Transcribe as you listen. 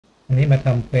อันนี้มาท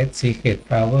ำเควส Secret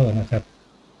Flower นะครับ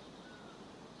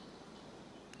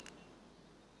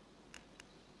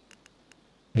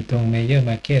อยู่ตรง Major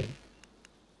Market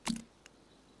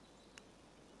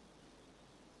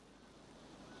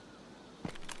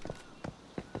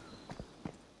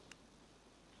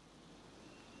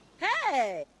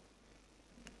Hey!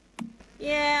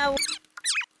 Yeah,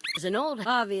 it's an old,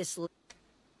 obviously.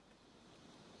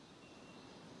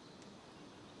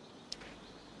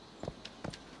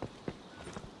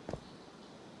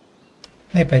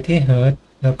 ให้ไปที่ Hearth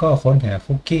แล้วก็ค้นหา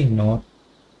Cooking Note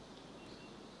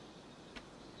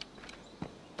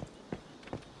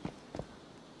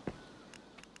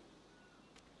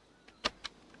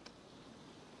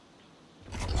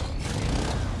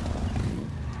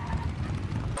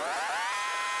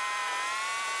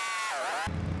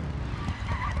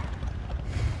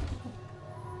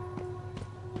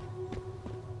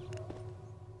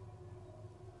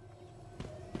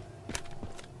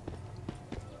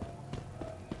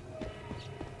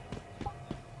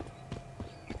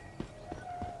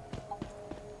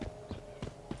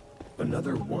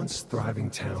 'Another once thriving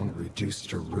town reduced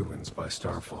to ruins by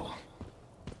Starfall.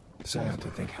 Sad to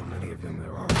think how many of them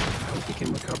there are. I hope we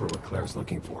can recover what Claire's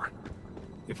looking for.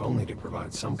 If only to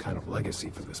provide some kind of legacy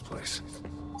for this place.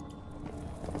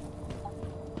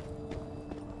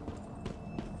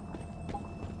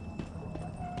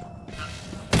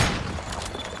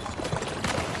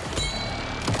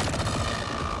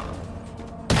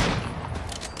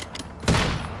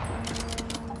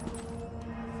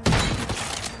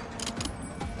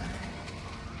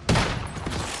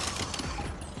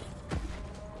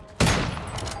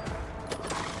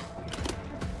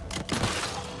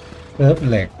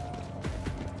แหลก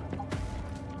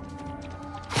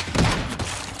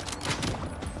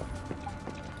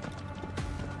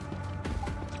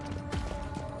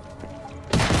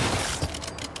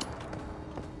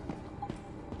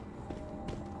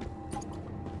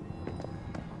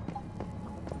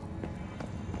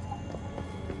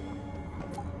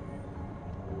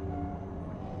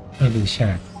ให้ดูฉ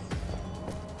าก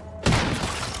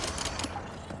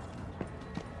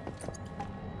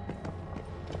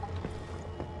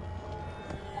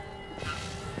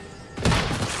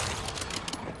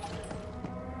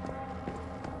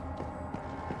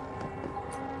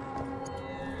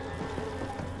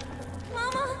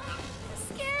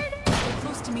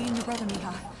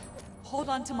Hold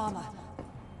on to Mama.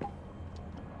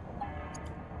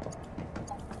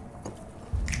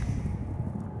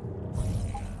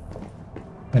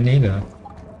 อันนี้เหรอ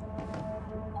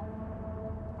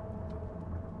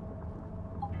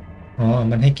อ๋อ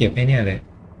มันให้เก็บไอ้เนี่ยเลย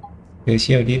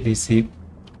Special Dish Receipt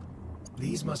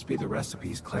These must be the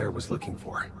recipes Claire was looking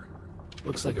for.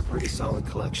 Looks like a pretty solid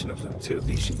collection of them too.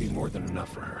 These should be more than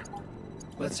enough for her.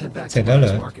 Let's head back to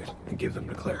the market and give them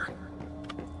to Claire.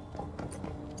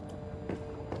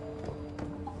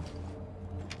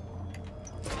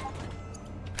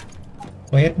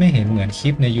 เวทไม่เห็นเหมือนคลิ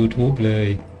ปใน YouTube เลย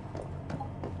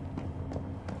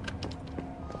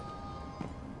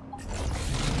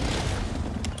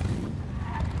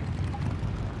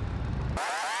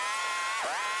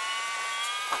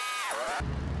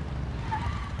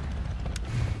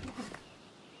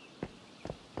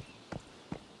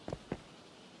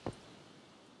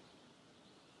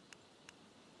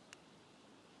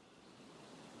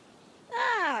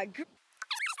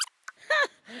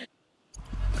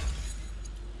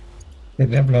เสร็จ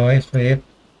เรียบร้อยเควส